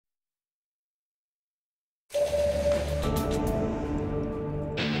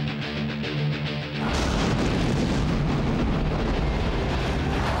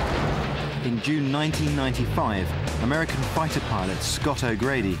In June 1995, American fighter pilot Scott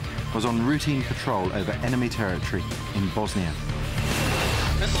O'Grady was on routine patrol over enemy territory in Bosnia.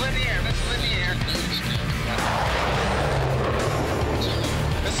 Missile in the air, missile in the air.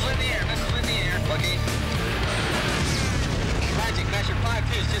 Missile in the air, missile in the air. Buggy. Magic measure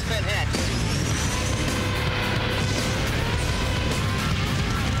 5-2's just been hit.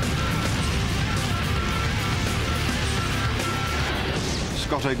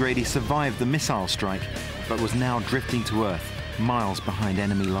 Scott O'Grady survived the missile strike, but was now drifting to Earth, miles behind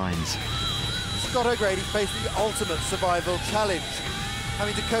enemy lines. Scott O'Grady faced the ultimate survival challenge,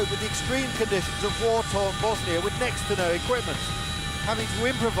 having to cope with the extreme conditions of war-torn Bosnia with next to no equipment, having to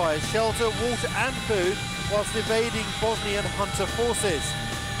improvise shelter, water and food whilst evading Bosnian hunter forces.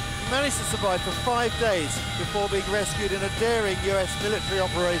 He managed to survive for 5 days before being rescued in a daring US military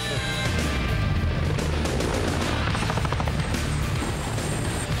operation.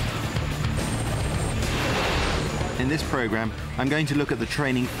 In this programme, I'm going to look at the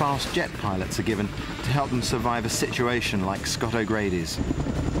training fast jet pilots are given to help them survive a situation like Scott O'Grady's.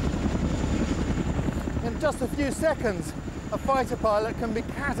 In just a few seconds, a fighter pilot can be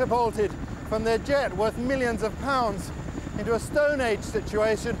catapulted from their jet worth millions of pounds into a Stone Age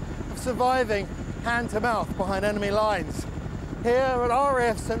situation of surviving hand-to-mouth behind enemy lines. Here at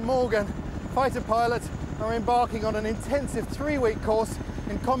RAF St Morgan, fighter pilots are embarking on an intensive 3-week course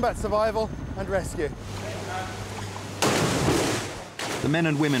in combat survival and rescue. The men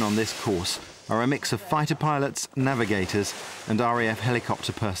and women on this course are a mix of fighter pilots, navigators and RAF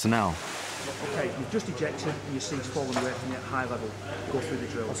helicopter personnel. Okay, you've just ejected and your seat's fallen away from you at high level. Go through the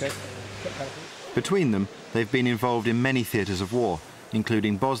drills. Okay. Between them, they've been involved in many theatres of war,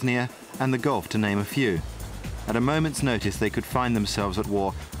 including Bosnia and the Gulf, to name a few. At a moment's notice, they could find themselves at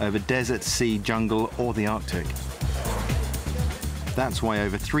war over desert, sea, jungle or the Arctic. That's why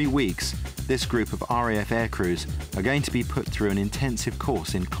over 3 weeks, this group of RAF aircrews are going to be put through an intensive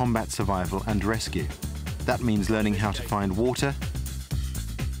course in combat survival and rescue. That means learning how to find water,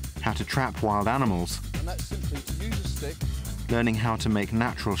 how to trap wild animals, And that's simply to use a stick, learning how to make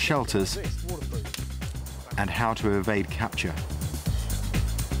natural shelters, and how to evade capture.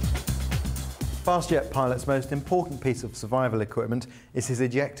 Fast jet pilot's most important piece of survival equipment is his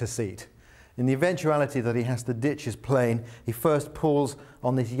ejector seat. In the eventuality that he has to ditch his plane, he first pulls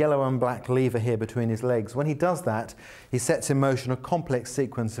on this yellow and black lever here between his legs. When he does that, he sets in motion a complex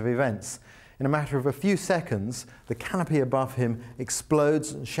sequence of events. In a matter of a few seconds, the canopy above him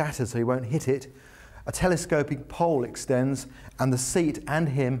explodes and shatters so he won't hit it. A telescoping pole extends, and the seat and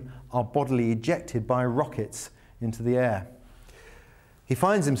him are bodily ejected by rockets into the air. He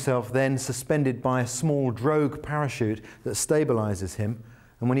finds himself then suspended by a small drogue parachute that stabilises him,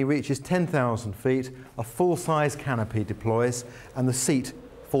 and when he reaches 10,000 feet, a full-size canopy deploys and the seat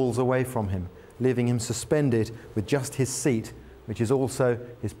falls away from him, leaving him suspended with just his seat, which is also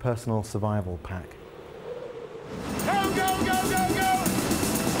his personal survival pack. Go, go, go, go, go!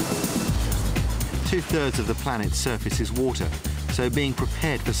 2/3 of the planet's surface is water, so being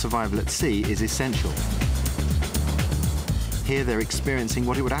prepared for survival at sea is essential. Here they're experiencing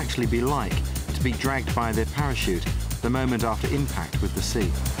what it would actually be like to be dragged by their parachute the moment after impact with the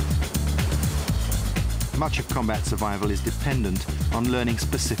sea. Much of combat survival is dependent on learning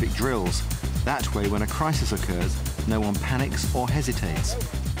specific drills. That way, when a crisis occurs, no one panics or hesitates.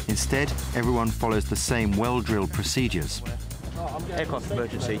 Instead, everyone follows the same well-drilled procedures. Aircraft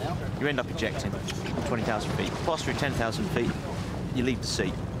emergency, you end up ejecting 20,000 feet. Pass through 10,000 feet, you leave the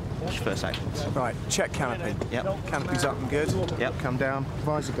seat. What's your first action? Right, check canopy. Yep. Canopy's up and good. Yep. Come down,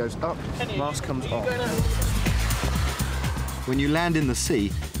 visor goes up, mask comes off. When you land in the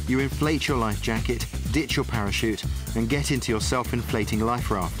sea, you inflate your life jacket, ditch your parachute, and get into your self-inflating life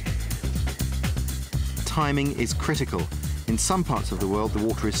raft. Timing is critical. In some parts of the world, the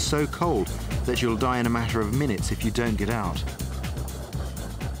water is so cold that you'll die in a matter of minutes if you don't get out.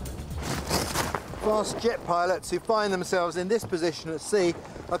 Fast jet pilots who find themselves in this position at sea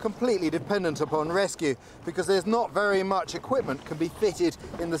are completely dependent upon rescue because there's not very much equipment can be fitted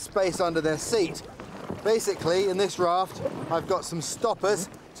in the space under their seat. Basically, in this raft, I've got some stoppers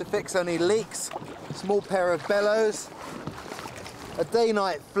to fix any leaks, a small pair of bellows, a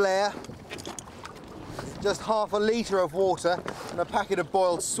day-night flare, just half a litre of water and a packet of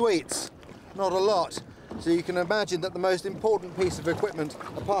boiled sweets. Not a lot. So you can imagine that the most important piece of equipment,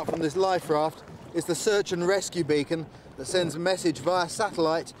 apart from this life raft, is the search and rescue beacon that sends a message via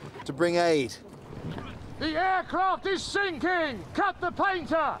satellite to bring aid. The aircraft is sinking! Cut the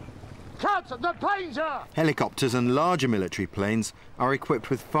painter! Cut the painter! Helicopters and larger military planes are equipped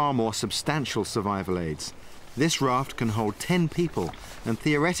with far more substantial survival aids. This raft can hold 10 people, and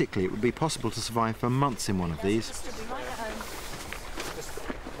theoretically it would be possible to survive for months in one of these.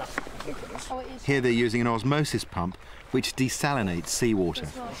 Here they're using an osmosis pump which desalinates seawater.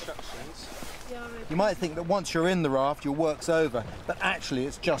 You might think that once you're in the raft your work's over, but actually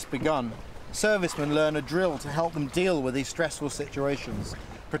it's just begun. Servicemen learn a drill to help them deal with these stressful situations.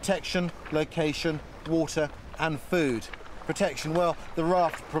 Protection, location, water and food. Protection, well, the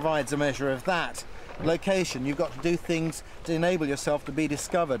raft provides a measure of that. Location, you've got to do things to enable yourself to be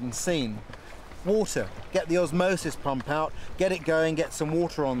discovered and seen. Water, get the osmosis pump out, get it going, get some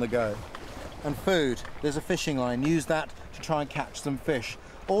water on the go. And food, there's a fishing line, use that to try and catch some fish.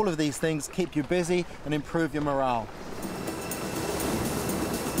 All of these things keep you busy and improve your morale.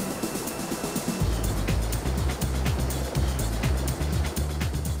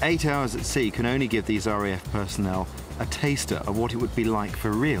 "8 hours at sea can only give these RAF personnel a taster of what it would be like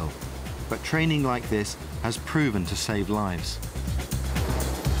for real. But training like this has proven to save lives.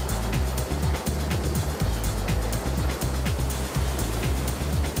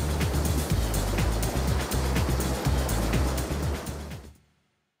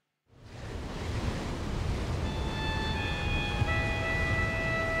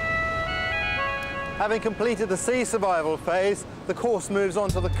 Having completed the sea survival phase, the course moves on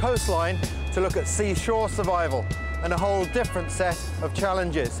to the coastline to look at seashore survival and a whole different set of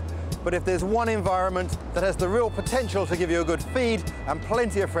challenges. But if there's one environment that has the real potential to give you a good feed and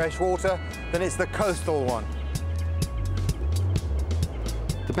plenty of fresh water, then it's the coastal one.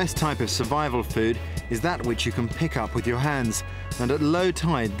 The best type of survival food is that which you can pick up with your hands, and at low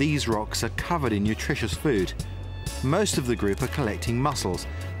tide these rocks are covered in nutritious food. Most of the group are collecting mussels,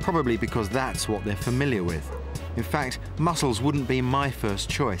 probably because that's what they're familiar with. In fact, mussels wouldn't be my first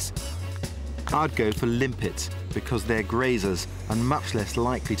choice. I'd go for limpets because they're grazers and much less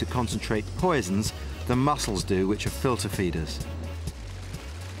likely to concentrate poisons than mussels do, which are filter feeders.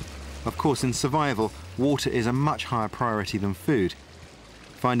 Of course, in survival, water is a much higher priority than food.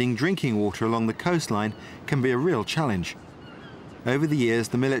 Finding drinking water along the coastline can be a real challenge. Over the years,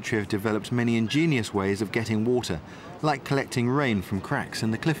 the military have developed many ingenious ways of getting water, like collecting rain from cracks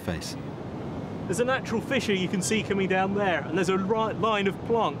in the cliff face. There's a natural fissure you can see coming down there, and there's a line of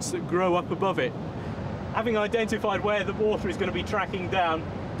plants that grow up above it. Having identified where the water is going to be tracking down,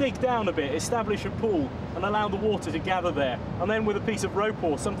 dig down a bit, establish a pool, and allow the water to gather there. And then with a piece of rope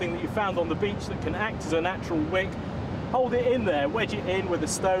or something that you found on the beach that can act as a natural wick, hold it in there, wedge it in with a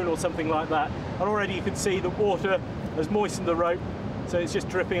stone or something like that, and already you can see the water has moistened the rope, so it's just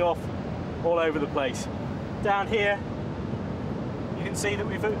dripping off all over the place. Down here, you can see that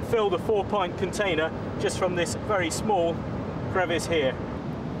we've filled a 4-pint container just from this very small crevice here.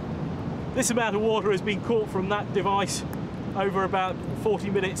 This amount of water has been caught from that device over about 40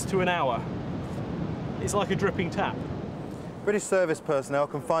 minutes to an hour. It's like a dripping tap. British service personnel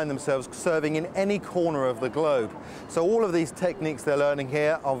can find themselves serving in any corner of the globe. So all of these techniques they're learning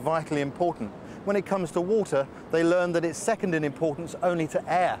here are vitally important. When it comes to water, they learn that it's second in importance only to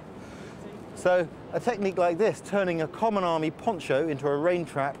air. So a technique like this, turning a common army poncho into a rain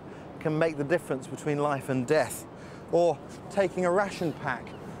trap, can make the difference between life and death. Or taking a ration pack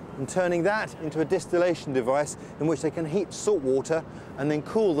and turning that into a distillation device in which they can heat salt water and then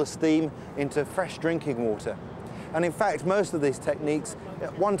cool the steam into fresh drinking water. And in fact, most of these techniques,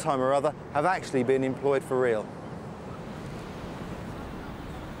 at one time or other, have actually been employed for real.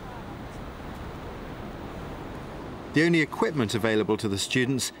 The only equipment available to the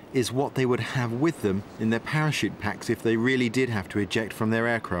students is what they would have with them in their parachute packs if they really did have to eject from their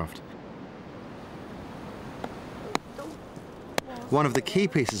aircraft. One of the key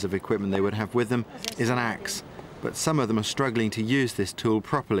pieces of equipment they would have with them is an axe, but some of them are struggling to use this tool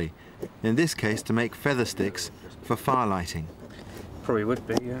properly, in this case to make feather sticks for fire lighting. Probably would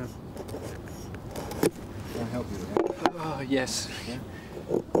be, yeah. Can I help you with that? Oh, yes. Yeah.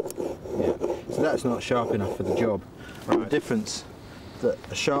 So that's not sharp enough for the job. Right. The difference that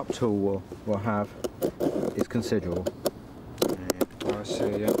a sharp tool will have is considerable. Oh, I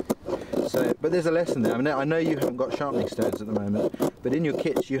see, yeah. So, but there's a lesson there. I mean, I know you haven't got sharpening stones at the moment, but in your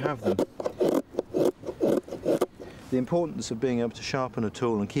kits you have them. The importance of being able to sharpen a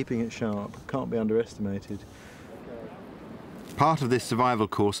tool and keeping it sharp can't be underestimated. Part of this survival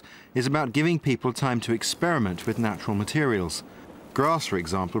course is about giving people time to experiment with natural materials. Grass, for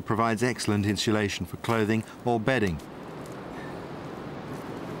example, provides excellent insulation for clothing or bedding.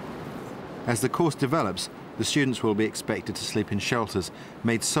 As the course develops, the students will be expected to sleep in shelters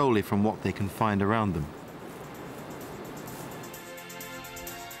made solely from what they can find around them.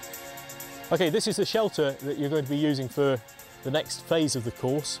 Okay, this is the shelter that you're going to be using for the next phase of the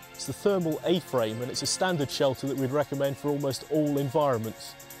course. It's the thermal A-frame, and it's a standard shelter that we'd recommend for almost all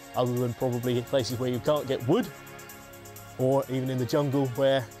environments, other than probably places where you can't get wood, or even in the jungle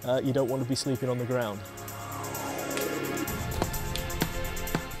where you don't want to be sleeping on the ground.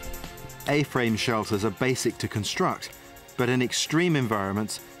 A-frame shelters are basic to construct, but in extreme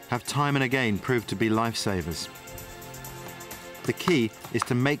environments have time and again proved to be lifesavers. The key is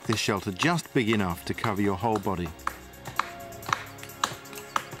to make this shelter just big enough to cover your whole body.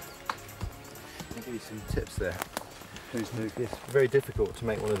 I'll give you some tips there. It's very difficult to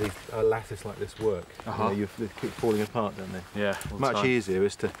make one of these lattice like this work. They keep falling apart, don't they? Yeah. Much easier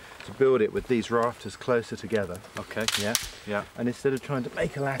is to build it with these rafters closer together. Okay. Yeah. Yeah. And instead of trying to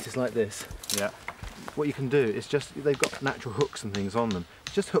make a lattice like this, Yeah. what you can do is they've got natural hooks and things on them.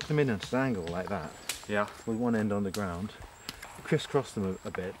 Just hook them in at an angle like that. Yeah. With one end on the ground. Crisscross them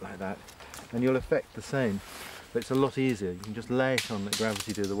a bit like that, and you'll affect the same. But it's a lot easier. You can just lay it on, let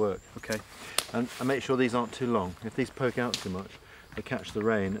gravity do the work. Okay. And make sure these aren't too long. If these poke out too much, they catch the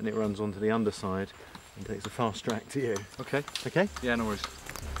rain and it runs onto the underside and takes a fast track to you. Okay. Okay? Yeah, no worries.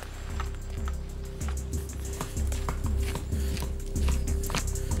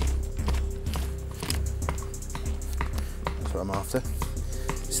 That's what I'm after.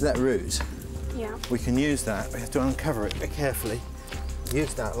 See that root? Yeah. We can use that. We have to uncover it very carefully.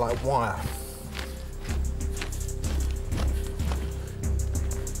 Use that like wire.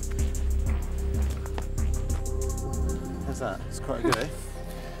 How's that? It's quite good, eh?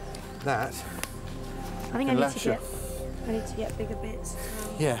 That. I think I need to get bigger bits as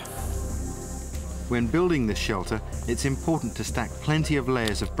well. Yeah. When building this shelter, it's important to stack plenty of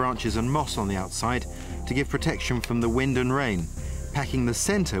layers of branches and moss on the outside to give protection from the wind and rain, packing the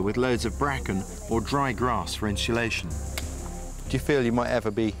centre with loads of bracken or dry grass for insulation. Do you feel you might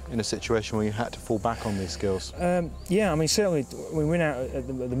ever be in a situation where you had to fall back on these skills? Yeah, I mean, certainly we went out at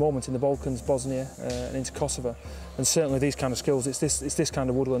the moment in the Balkans, Bosnia and into Kosovo, and certainly these kind of skills, it's this kind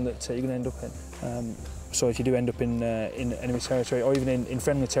of woodland that you're going to end up in. So if you do end up in enemy territory or even in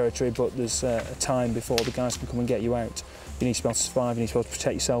friendly territory, but there's a time before the guys can come and get you out, you need to be able to survive, you need to be able to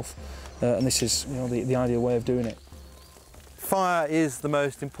protect yourself, and this is, you know, the ideal way of doing it. Fire is the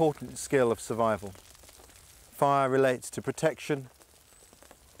most important skill of survival. Fire relates to protection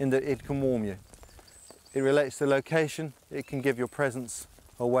in that it can warm you. It relates to location, it can give your presence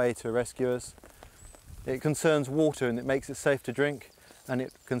away to rescuers. It concerns water and it makes it safe to drink, and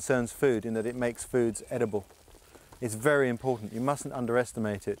it concerns food in that it makes foods edible. It's very important, you mustn't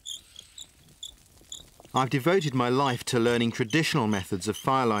underestimate it. I've devoted my life to learning traditional methods of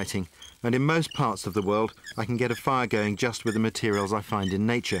fire lighting, and in most parts of the world I can get a fire going just with the materials I find in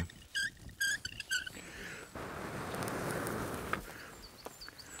nature.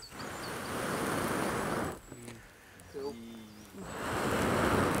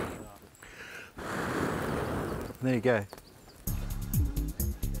 There you go.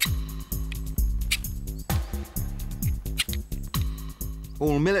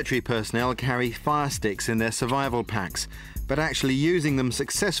 All military personnel carry fire sticks in their survival packs, but actually using them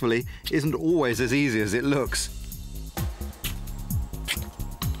successfully isn't always as easy as it looks.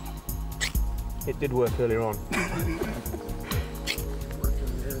 It did work earlier on.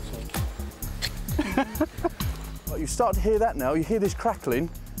 Well, you start to hear that now, you hear this crackling,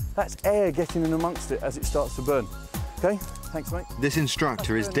 that's air getting in amongst it as it starts to burn. Okay, thanks mate. This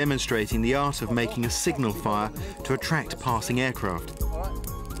instructor is demonstrating the art of making a signal fire to attract passing aircraft.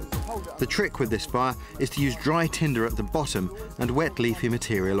 The trick with this fire is to use dry tinder at the bottom and wet leafy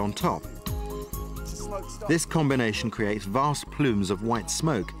material on top. This combination creates vast plumes of white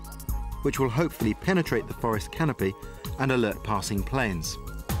smoke, which will hopefully penetrate the forest canopy and alert passing planes.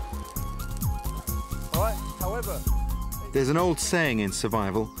 There's an old saying in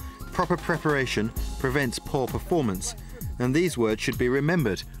survival, proper preparation prevents poor performance, and these words should be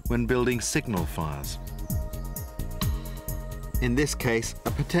remembered when building signal fires. In this case,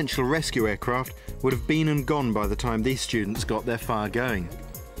 a potential rescue aircraft would have been and gone by the time these students got their fire going.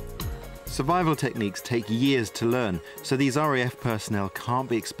 Survival techniques take years to learn, so these RAF personnel can't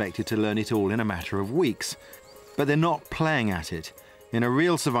be expected to learn it all in a matter of weeks. But they're not playing at it. In a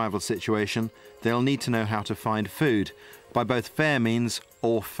real survival situation, they'll need to know how to find food, by both fair means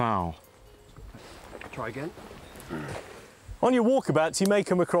or foul. Try again. On your walkabouts, you may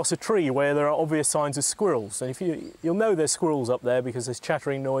come across a tree where there are obvious signs of squirrels, and you'll know there's squirrels up there because there's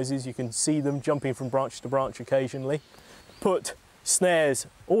chattering noises. You can see them jumping from branch to branch occasionally. Put snares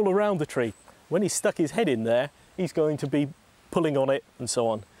all around the tree. When he's stuck his head in there, he's going to be pulling on it and so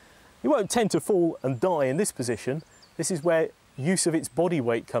on. He won't tend to fall and die in this position. This is where use of its body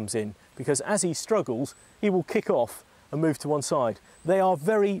weight comes in, because as he struggles, he will kick off and move to one side. They are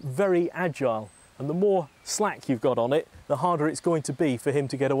very, very agile, and the more slack you've got on it, the harder it's going to be for him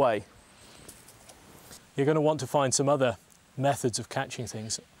to get away. You're going to want to find some other methods of catching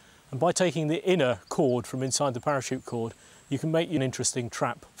things, and by taking the inner cord from inside the parachute cord, you can make an interesting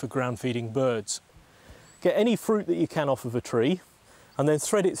trap for ground-feeding birds. Get any fruit that you can off of a tree, and then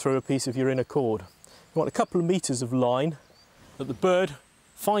thread it through a piece of your inner cord. You want a couple of meters of line that the bird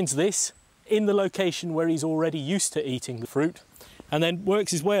finds this in the location where he's already used to eating the fruit, and then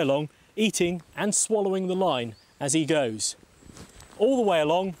works his way along, eating and swallowing the line as he goes, all the way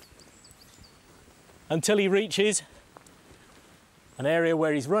along until he reaches an area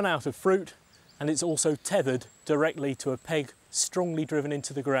where he's run out of fruit, and it's also tethered directly to a peg strongly driven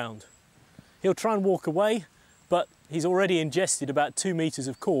into the ground. He'll try and walk away, but he's already ingested about 2 meters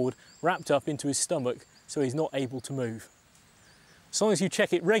of cord wrapped up into his stomach, so he's not able to move. As long as you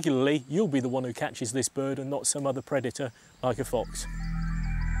check it regularly, you'll be the one who catches this bird and not some other predator like a fox.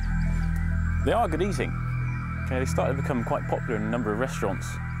 They are good eating. They started to become quite popular in a number of restaurants,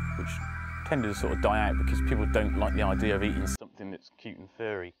 which tended to sort of die out because people don't like the idea of eating something that's cute and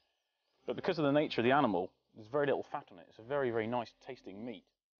furry. But because of the nature of the animal, there's very little fat on it. It's a very, very nice tasting meat.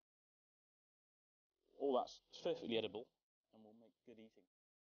 All that's perfectly edible and will make good eating.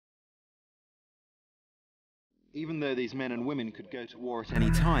 Even though these men and women could go to war at any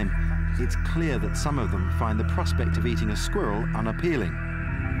time, it's clear that some of them find the prospect of eating a squirrel unappealing.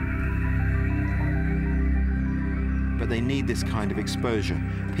 But they need this kind of exposure.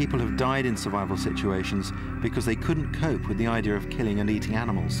 People have died in survival situations because they couldn't cope with the idea of killing and eating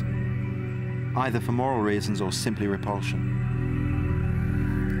animals, either for moral reasons or simply repulsion.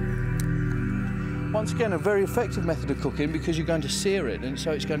 Once again, a very effective method of cooking because you're going to sear it, and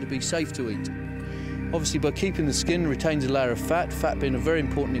so it's going to be safe to eat. Obviously, by keeping the skin, retains a layer of fat, fat being a very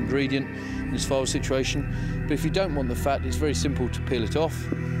important ingredient in this survival situation. But if you don't want the fat, it's very simple to peel it off.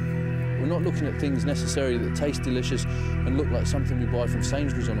 We're not looking at things necessarily that taste delicious and look like something we buy from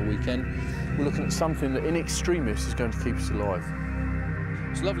Sainsbury's on a weekend. We're looking at something that in extremis is going to keep us alive.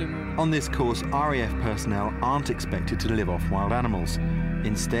 It's lovely. On this course, RAF personnel aren't expected to live off wild animals.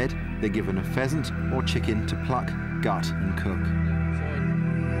 Instead, they're given a pheasant or chicken to pluck, gut and cook.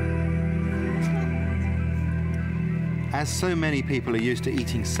 As so many people are used to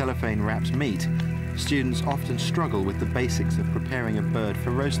eating cellophane-wrapped meat, students often struggle with the basics of preparing a bird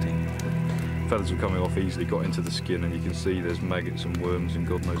for roasting. Feathers are coming off easily, got into the skin, and you can see there's maggots and worms and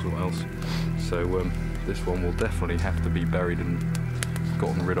God knows what else. So this one will definitely have to be buried and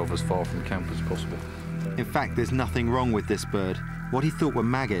gotten rid of as far from camp as possible. In fact, there's nothing wrong with this bird. What he thought were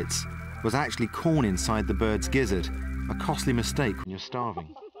maggots was actually corn inside the bird's gizzard, a costly mistake when you're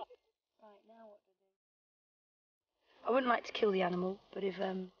starving. I wouldn't like to kill the animal, but if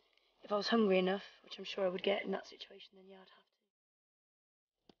I was hungry enough, which I'm sure I would get in that situation, then yeah, I'd have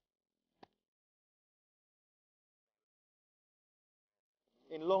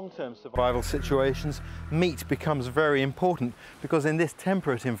to. In long-term survival situations, meat becomes very important because in this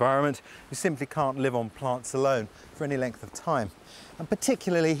temperate environment, you simply can't live on plants alone for any length of time. And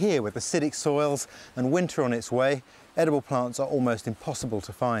particularly here with acidic soils and winter on its way, edible plants are almost impossible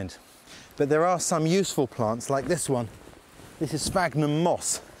to find. But there are some useful plants like this one. This is sphagnum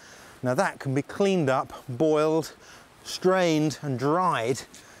moss. Now that can be cleaned up, boiled, strained and dried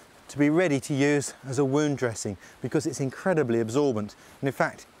to be ready to use as a wound dressing because it's incredibly absorbent. And in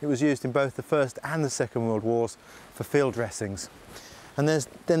fact, it was used in both the First and the Second World Wars for field dressings. And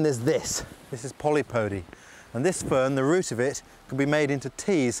then there's this. This is polypody. And this fern, the root of it, can be made into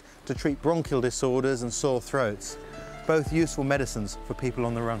teas to treat bronchial disorders and sore throats. Both useful medicines for people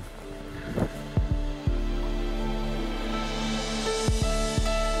on the run.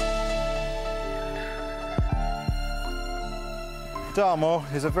 Dartmoor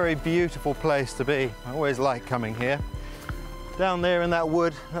is a very beautiful place to be. I always like coming here. Down there in that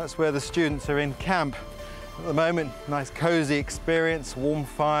wood, that's where the students are in camp. At the moment, nice cosy experience, warm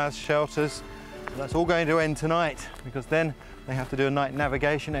fires, shelters. That's all going to end tonight because then they have to do a night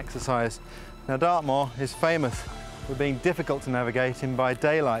navigation exercise. Now Dartmoor is famous for being difficult to navigate in by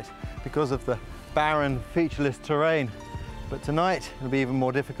daylight because of the barren, featureless terrain. But tonight it'll be even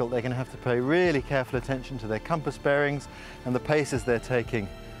more difficult. They're going to have to pay really careful attention to their compass bearings and the paces they're taking.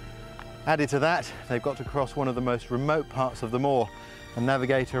 Added to that, they've got to cross one of the most remote parts of the moor and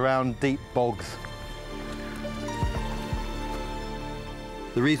navigate around deep bogs.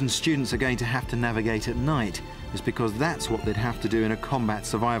 The reason students are going to have to navigate at night is because that's what they'd have to do in a combat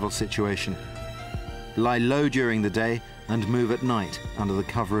survival situation. Lie low during the day and move at night under the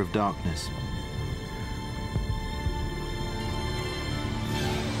cover of darkness.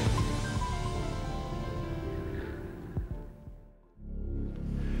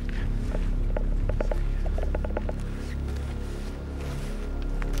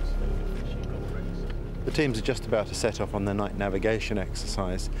 The teams are just about to set off on their night navigation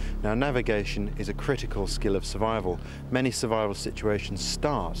exercise. Now, navigation is a critical skill of survival. Many survival situations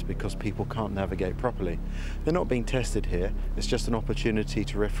start because people can't navigate properly. They're not being tested here. It's just an opportunity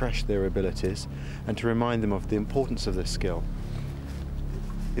to refresh their abilities and to remind them of the importance of this skill.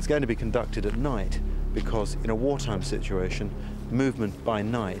 It's going to be conducted at night because in a wartime situation, movement by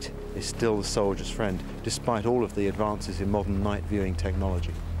night is still the soldier's friend, despite all of the advances in modern night viewing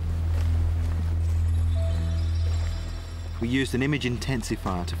technology. We used an image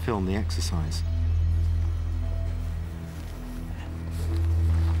intensifier to film the exercise.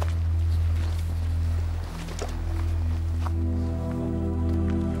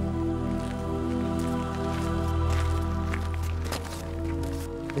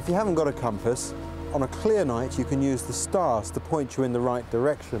 If you haven't got a compass, on a clear night you can use the stars to point you in the right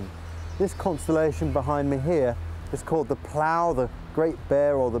direction. This constellation behind me here is called the Plough, the Great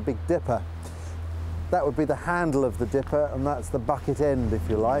Bear, or the Big Dipper. That would be the handle of the dipper, and that's the bucket end, if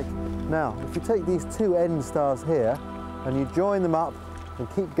you like. Now, if you take these two end stars here and you join them up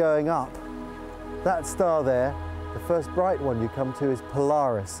and keep going up, that star there, the first bright one you come to, is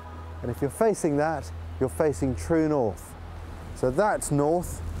Polaris. And if you're facing that, you're facing true north. So that's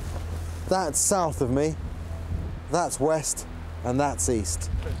north, that's south of me, that's west, and that's east.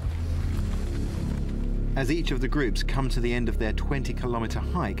 As each of the groups come to the end of their 20-kilometre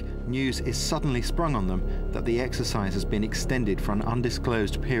hike, news is suddenly sprung on them that the exercise has been extended for an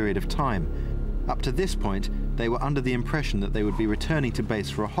undisclosed period of time. Up to this point, they were under the impression that they would be returning to base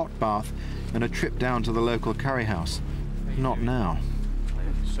for a hot bath and a trip down to the local curry house. Not now.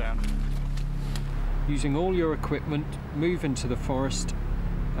 Using all your equipment, move into the forest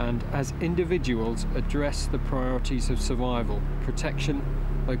and as individuals address the priorities of survival: protection,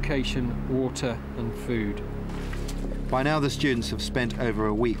 location, water and food. By now the students have spent over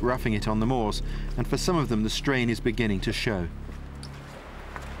a week roughing it on the moors, and for some of them the strain is beginning to show.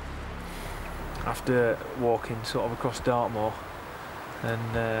 After walking sort of across Dartmoor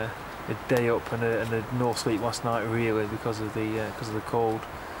and a day up and a no sleep last night really because of the cold,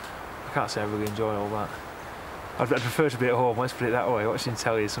 I can't say I really enjoy all that. I'd prefer to be at home, let's put it that way, watching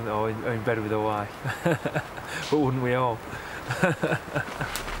telly or something, or in bed with a wife. But wouldn't we all?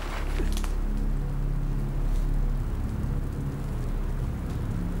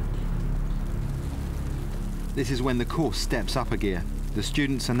 This is when the course steps up a gear. The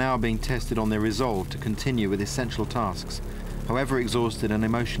students are now being tested on their resolve to continue with essential tasks, however exhausted and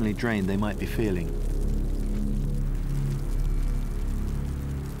emotionally drained they might be feeling.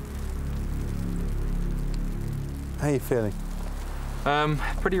 How are you feeling?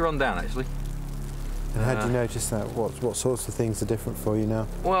 Pretty run down, actually. And how do you notice that? What sorts of things are different for you now?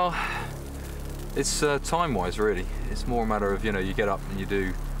 Well, it's time-wise, really. It's more a matter of, you get up and you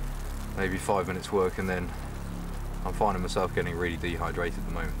do maybe 5 minutes work, and then I'm finding myself getting really dehydrated at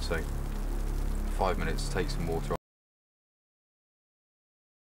the moment, so 5 minutes, take some water.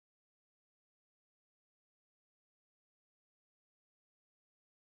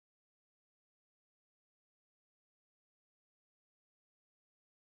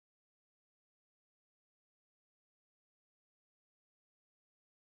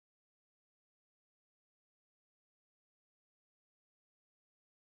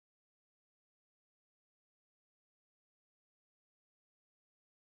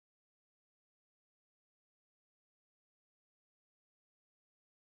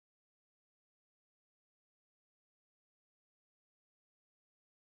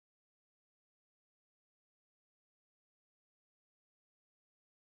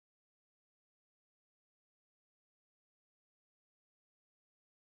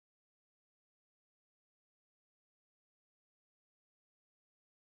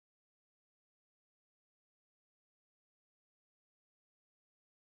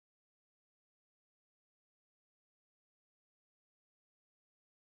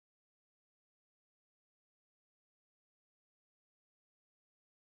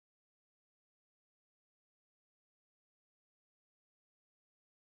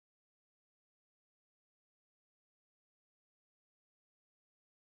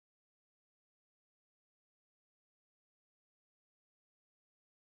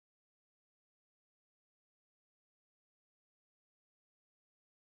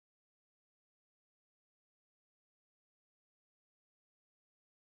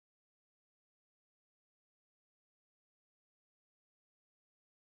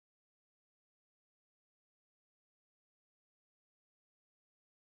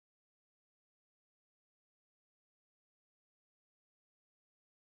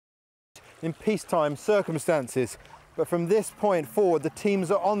 In peacetime circumstances, But from this point forward, the teams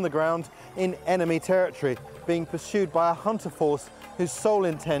are on the ground in enemy territory, being pursued by a hunter force whose sole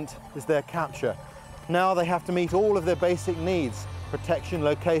intent is their capture. Now they have to meet all of their basic needs: protection,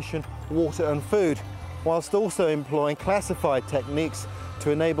 location, water and food, whilst also employing classified techniques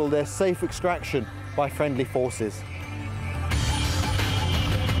to enable their safe extraction by friendly forces.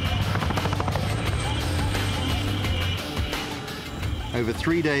 Over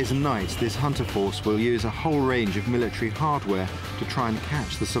 3 days and nights, this hunter force will use a whole range of military hardware to try and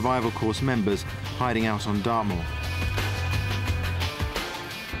catch the survival course members hiding out on Dartmoor.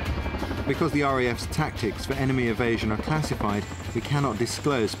 Because the RAF's tactics for enemy evasion are classified, we cannot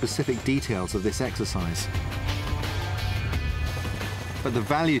disclose specific details of this exercise. But the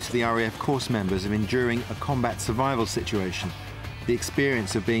value to the RAF course members of enduring a combat survival situation, the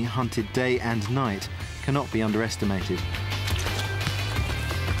experience of being hunted day and night, cannot be underestimated.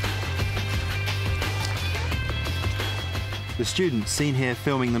 The students seen here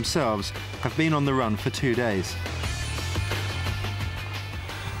filming themselves have been on the run for 2 days.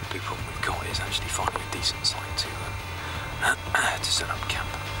 The big problem we've got is actually finding a decent site to set up camp.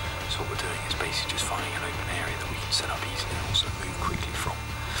 So what we're doing is basically just finding an open area that we can set up easily and also move quickly from.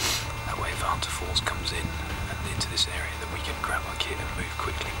 That way if a hunter force comes in and into this area, that we can grab our kit and move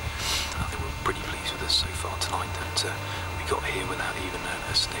quickly. I think we're pretty pleased with us so far tonight that we got here without even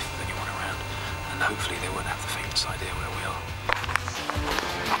a sniff of anyone around, and hopefully they won't have the faintest idea where we are.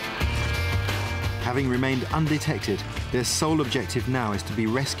 Having remained undetected, their sole objective now is to be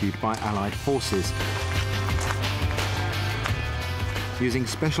rescued by Allied forces. Using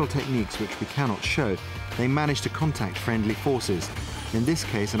special techniques which we cannot show, they manage to contact friendly forces, in this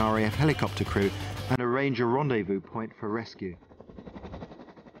case an RAF helicopter crew, and arrange a rendezvous point for rescue.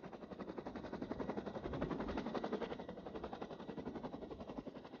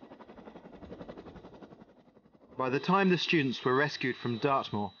 By the time the students were rescued from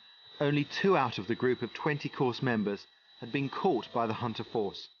Dartmoor, only 2 out of the group of 20 course members had been caught by the hunter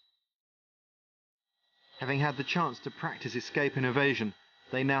force. Having had the chance to practice escape and evasion,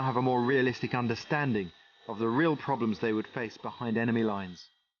 they now have a more realistic understanding of the real problems they would face behind enemy lines.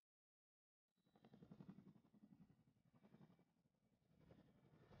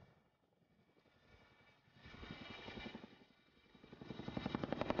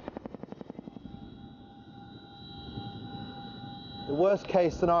 The worst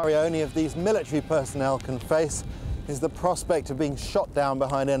case scenario any of these military personnel can face is the prospect of being shot down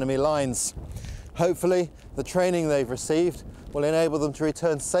behind enemy lines. Hopefully, the training they've received will enable them to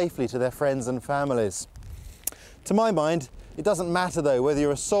return safely to their friends and families. To my mind, it doesn't matter though whether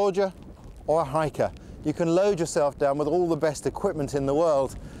you're a soldier or a hiker. You can load yourself down with all the best equipment in the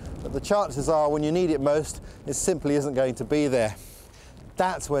world, but the chances are when you need it most, it simply isn't going to be there.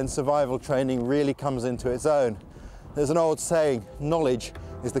 That's when survival training really comes into its own. There's an old saying, knowledge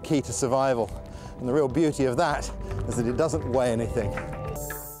is the key to survival. And the real beauty of that is that it doesn't weigh anything.